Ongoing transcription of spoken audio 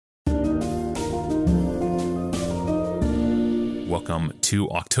Welcome to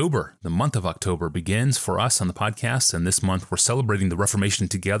October. The month of October begins for us on the podcast, and this month we're celebrating the Reformation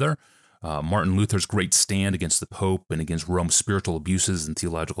together. Martin Luther's great stand against the Pope and against Rome's spiritual abuses and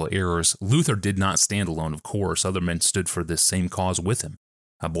theological errors. Luther did not stand alone, of course. Other men stood for this same cause with him,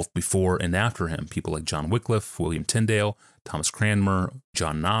 both before and after him. People like John Wycliffe, William Tyndale, Thomas Cranmer,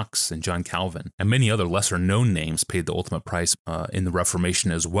 John Knox, and John Calvin. And many other lesser-known names paid the ultimate price in the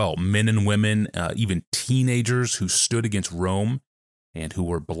Reformation as well. Men and women, even teenagers who stood against Rome and who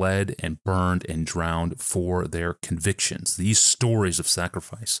were bled and burned and drowned for their convictions. These stories of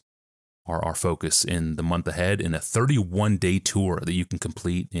sacrifice are our focus in the month ahead in a 31-day tour that you can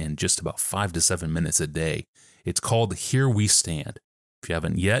complete in just about 5 to 7 minutes a day. It's called Here We Stand. If you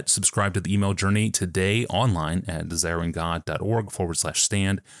haven't yet, subscribe to the email journey today online at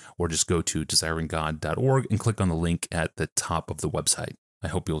desiringgod.org/stand, or just go to desiringgod.org and click on the link at the top of the website. I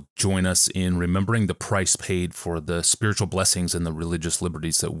hope you'll join us in remembering the price paid for the spiritual blessings and the religious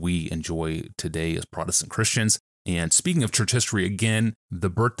liberties that we enjoy today as Protestant Christians. And speaking of church history again,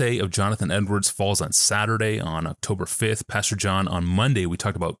 the birthday of Jonathan Edwards falls on Saturday, on October 5th. Pastor John, on Monday, we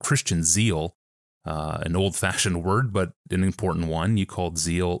talked about Christian zeal. An old-fashioned word, but an important one. You called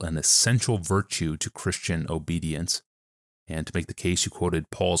zeal an essential virtue to Christian obedience. And to make the case, you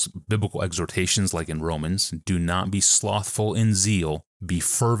quoted Paul's biblical exhortations like in Romans, do not be slothful in zeal, be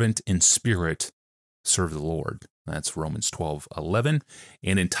fervent in spirit, serve the Lord. That's Romans 12:11.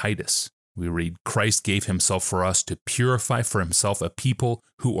 And in Titus, we read, Christ gave himself for us to purify for himself a people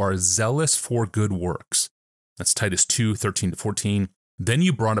who are zealous for good works. That's Titus 2:13-14. Then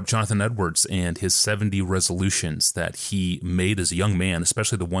you brought up Jonathan Edwards and his 70 resolutions that he made as a young man,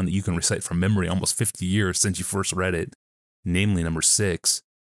 especially the one that you can recite from memory almost 50 years since you first read it, namely number 6,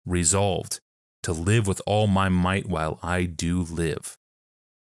 resolved to live with all my might while I do live.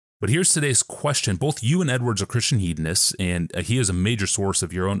 But here's today's question. Both you and Edwards are Christian hedonists, and he is a major source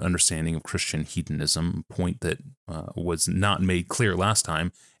of your own understanding of Christian hedonism, a point that was not made clear last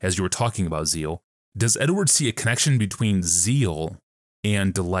time as you were talking about zeal. Does Edwards see a connection between zeal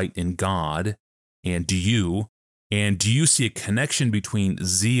and delight in God? And do you see a connection between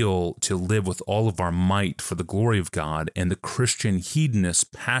zeal to live with all of our might for the glory of God and the Christian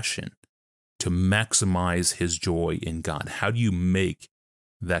hedonist passion to maximize his joy in God? How do you make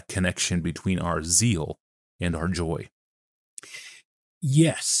that connection between our zeal and our joy?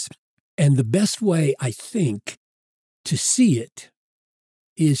 Yes. And the best way, I think, to see it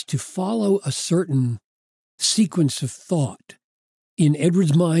is to follow a certain sequence of thought in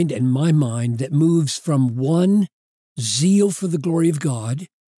Edward's mind and my mind that moves from 1, zeal for the glory of God,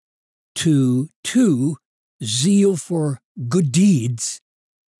 to 2, zeal for good deeds,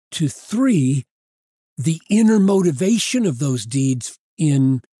 to 3, the inner motivation of those deeds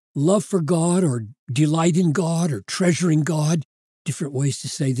in love for God or delight in God or treasuring God, different ways to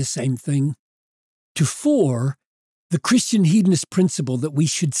say the same thing, to 4, the Christian hedonist principle that we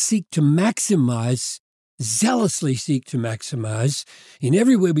should seek to maximize, zealously seek to maximize in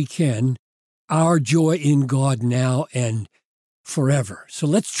every way we can our joy in God now and forever. So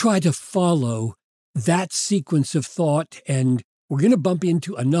let's try to follow that sequence of thought, and we're going to bump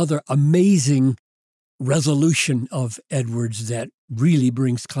into another amazing resolution of Edwards that really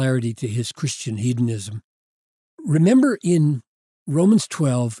brings clarity to his Christian hedonism. Remember in Romans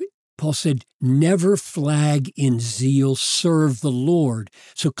 12, Paul said, never flag in zeal, serve the Lord.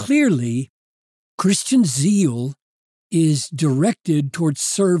 So clearly, Christian zeal is directed towards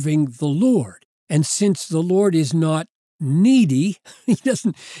serving the Lord. And since the Lord is not needy, he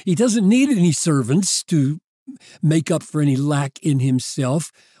doesn't need any servants to make up for any lack in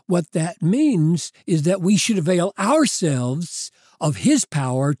himself. What that means is that we should avail ourselves of his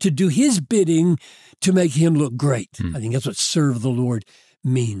power to do his bidding to make him look great. I think that's what serve the Lord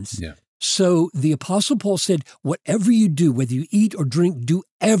means. Yeah. So the Apostle Paul said, whatever you do, whether you eat or drink, do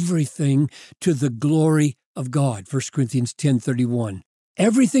everything to the glory of God. 1 Corinthians 10:31.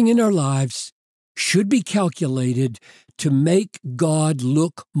 Everything in our lives should be calculated to make God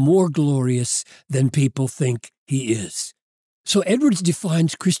look more glorious than people think he is. So Edwards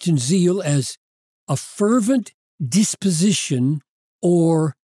defines Christian zeal as a fervent disposition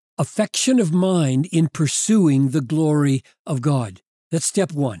or affection of mind in pursuing the glory of God. That's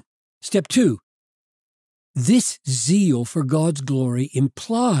step 1. Step 2, this zeal for God's glory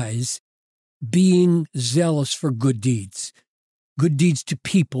implies being zealous for good deeds to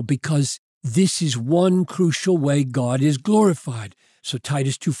people, because this is one crucial way God is glorified. So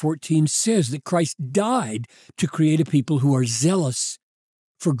Titus 2:14 says that Christ died to create a people who are zealous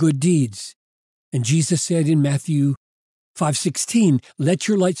for good deeds. And Jesus said in Matthew 5:16, let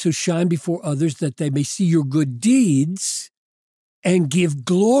your light so shine before others that they may see your good deeds and give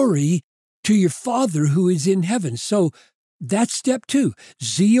glory to your Father who is in heaven. So that's step 2.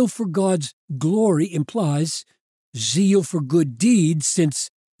 Zeal for God's glory implies zeal for good deeds, since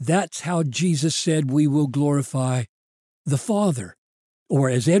that's how Jesus said we will glorify the Father. Or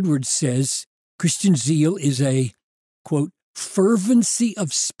as Edwards says, Christian zeal is a, quote, fervency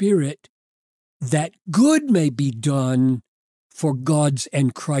of spirit that good may be done for God's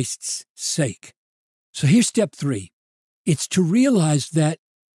and Christ's sake. So here's step 3. It's to realize that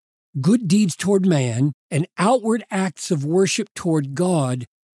good deeds toward man and outward acts of worship toward God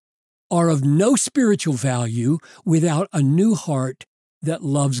are of no spiritual value without a new heart that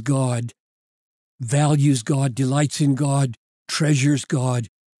loves God, values God, delights in God, treasures God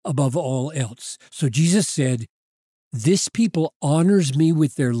above all else. So Jesus said, "This people honors me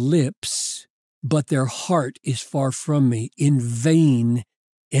with their lips, but their heart is far from me. In vain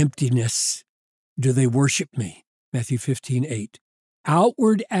emptiness do they worship me." Matthew 15:8.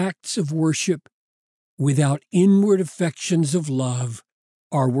 Outward acts of worship without inward affections of love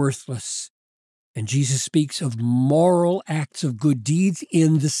are worthless. And Jesus speaks of moral acts of good deeds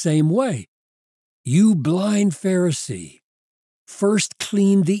in the same way. You blind Pharisee, first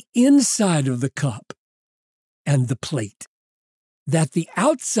clean the inside of the cup and the plate, that the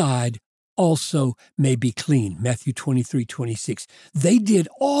outside also may be clean. Matthew 23:26. They did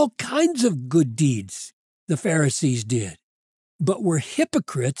all kinds of good deeds, the Pharisees did, but were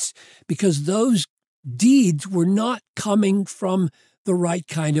hypocrites because those deeds were not coming from the right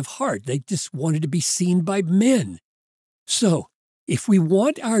kind of heart. They just wanted to be seen by men. So, if we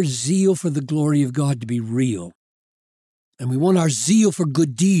want our zeal for the glory of God to be real, and we want our zeal for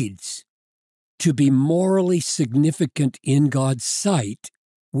good deeds to be morally significant in God's sight,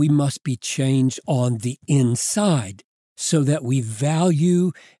 we must be changed on the inside so that we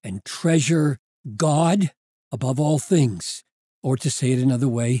value and treasure God above all things. Or to say it another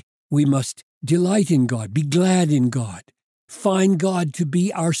way, we must delight in God, be glad in God, find God to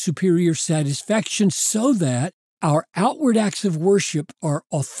be our superior satisfaction so that our outward acts of worship are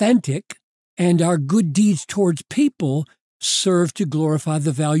authentic and our good deeds towards people serve to glorify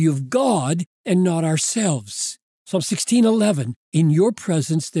the value of God and not ourselves. Psalm 16:11, in your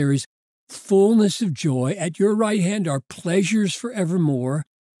presence there is fullness of joy. At your right hand are pleasures forevermore.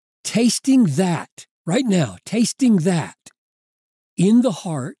 Tasting that, right now, tasting that in the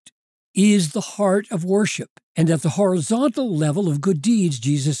heart is the heart of worship. And at the horizontal level of good deeds,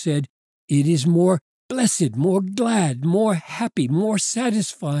 Jesus said, it is more blessed, more glad, more happy, more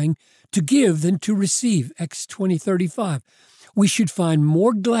satisfying to give than to receive. Acts 20:35. We should find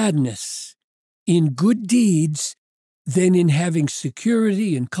more gladness in good deeds than in having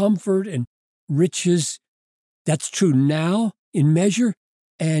security and comfort and riches. That's true now in measure,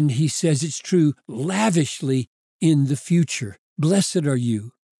 and he says it's true lavishly in the future. Blessed are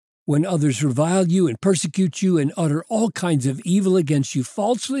you when others revile you and persecute you and utter all kinds of evil against you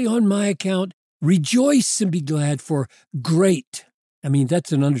falsely on my account. Rejoice and be glad, for great, I mean,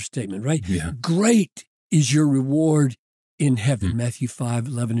 that's an understatement, right? Yeah. Great is your reward in heaven, Matthew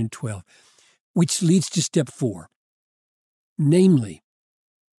 5:11 and 12, which leads to step 4. Namely,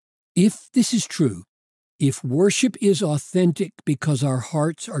 if this is true, if worship is authentic because our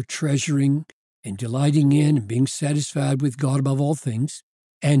hearts are treasuring and delighting in and being satisfied with God above all things,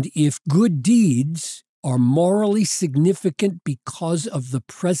 and if good deeds are morally significant because of the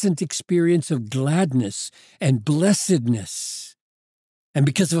present experience of gladness and blessedness, and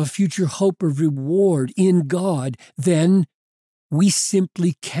because of a future hope of reward in God, then we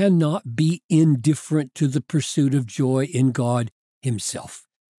simply cannot be indifferent to the pursuit of joy in God himself,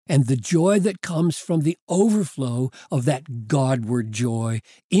 and the joy that comes from the overflow of that Godward joy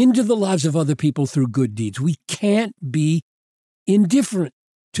into the lives of other people through good deeds. We can't be indifferent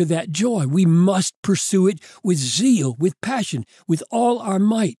to that joy. We must pursue it with zeal, with passion, with all our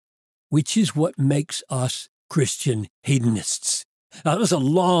might, which is what makes us Christian hedonists. Now, that was a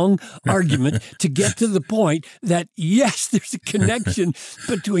long argument to get to the point that, yes, there's a connection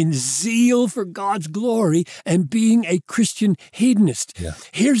between zeal for God's glory and being a Christian hedonist. Yeah.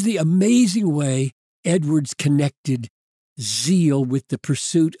 Here's the amazing way Edwards connected zeal with the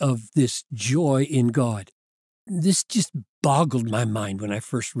pursuit of this joy in God. This just boggled my mind when I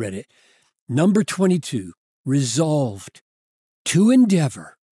first read it. Number 22, resolved to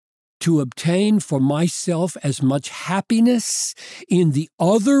endeavor to obtain for myself as much happiness in the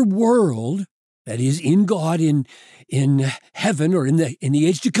other world, that is, in God, in heaven or in the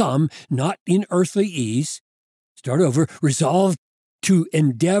age to come, not in earthly ease. Start over. Resolved to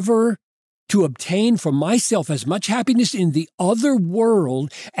endeavor to obtain for myself as much happiness in the other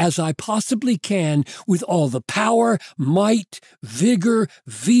world as I possibly can with all the power, might, vigor,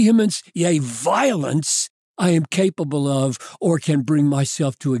 vehemence, yea, violence I am capable of or can bring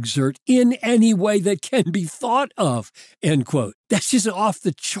myself to exert in any way that can be thought of, end quote. That's just off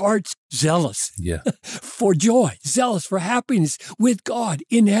the charts zealous for joy, zealous for happiness with God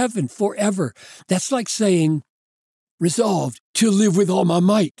in heaven forever. That's like saying, resolved to live with all my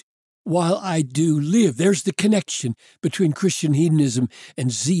might while I do live. There's the connection between Christian hedonism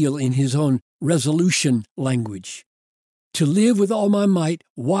and zeal in his own resolution language. To live with all my might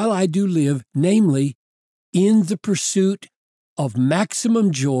while I do live, namely, in the pursuit of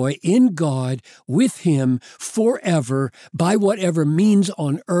maximum joy in God with Him forever by whatever means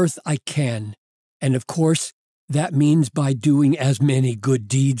on earth I can. And of course, that means by doing as many good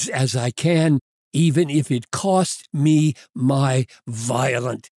deeds as I can, even if it costs me my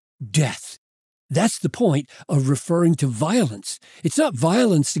violent death. That's the point of referring to violence. It's not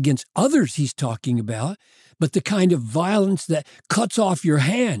violence against others he's talking about, but the kind of violence that cuts off your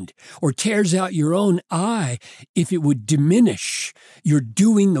hand or tears out your own eye if it would diminish your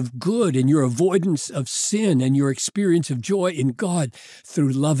doing of good and your avoidance of sin and your experience of joy in God through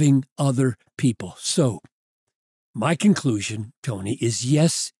loving other people. So, my conclusion, Tony, is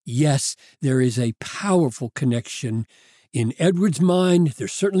yes, there is a powerful connection in Edward's mind, there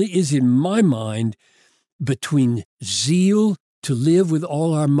certainly is in my mind, between zeal to live with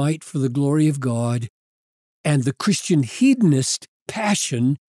all our might for the glory of God and the Christian hedonist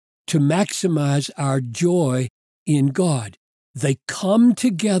passion to maximize our joy in God. They come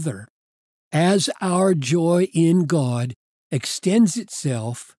together as our joy in God extends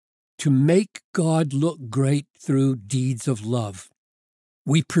itself to make God look great through deeds of love.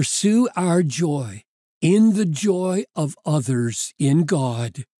 We pursue our joy in the joy of others in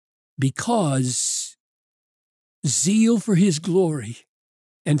God because zeal for His glory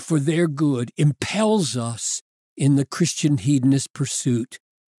and for their good impels us in the Christian hedonist pursuit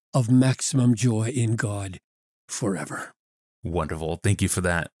of maximum joy in God forever. Wonderful. Thank you for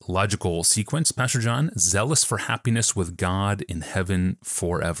that logical sequence, Pastor John. Zealous for happiness with God in heaven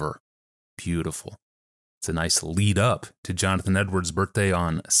forever. Beautiful. It's a nice lead up to Jonathan Edwards' birthday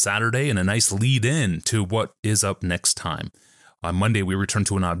on Saturday and a nice lead in to what is up next time. On Monday, we return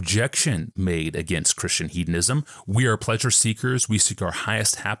to an objection made against Christian hedonism. We are pleasure seekers. We seek our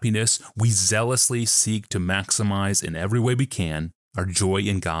highest happiness. We zealously seek to maximize in every way we can our joy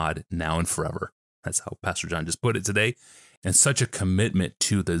in God now and forever. That's how Pastor John just put it today. And such a commitment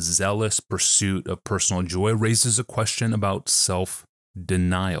to the zealous pursuit of personal joy raises a question about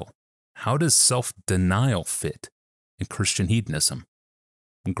self-denial. How does self-denial fit in Christian hedonism?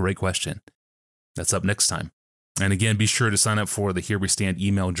 Great question. That's up next time. And again, be sure to sign up for the Here We Stand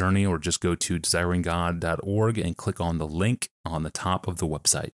email journey or just go to desiringgod.org and click on the link on the top of the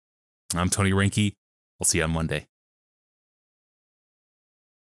website. I'm Tony Reinke. I'll see you on Monday.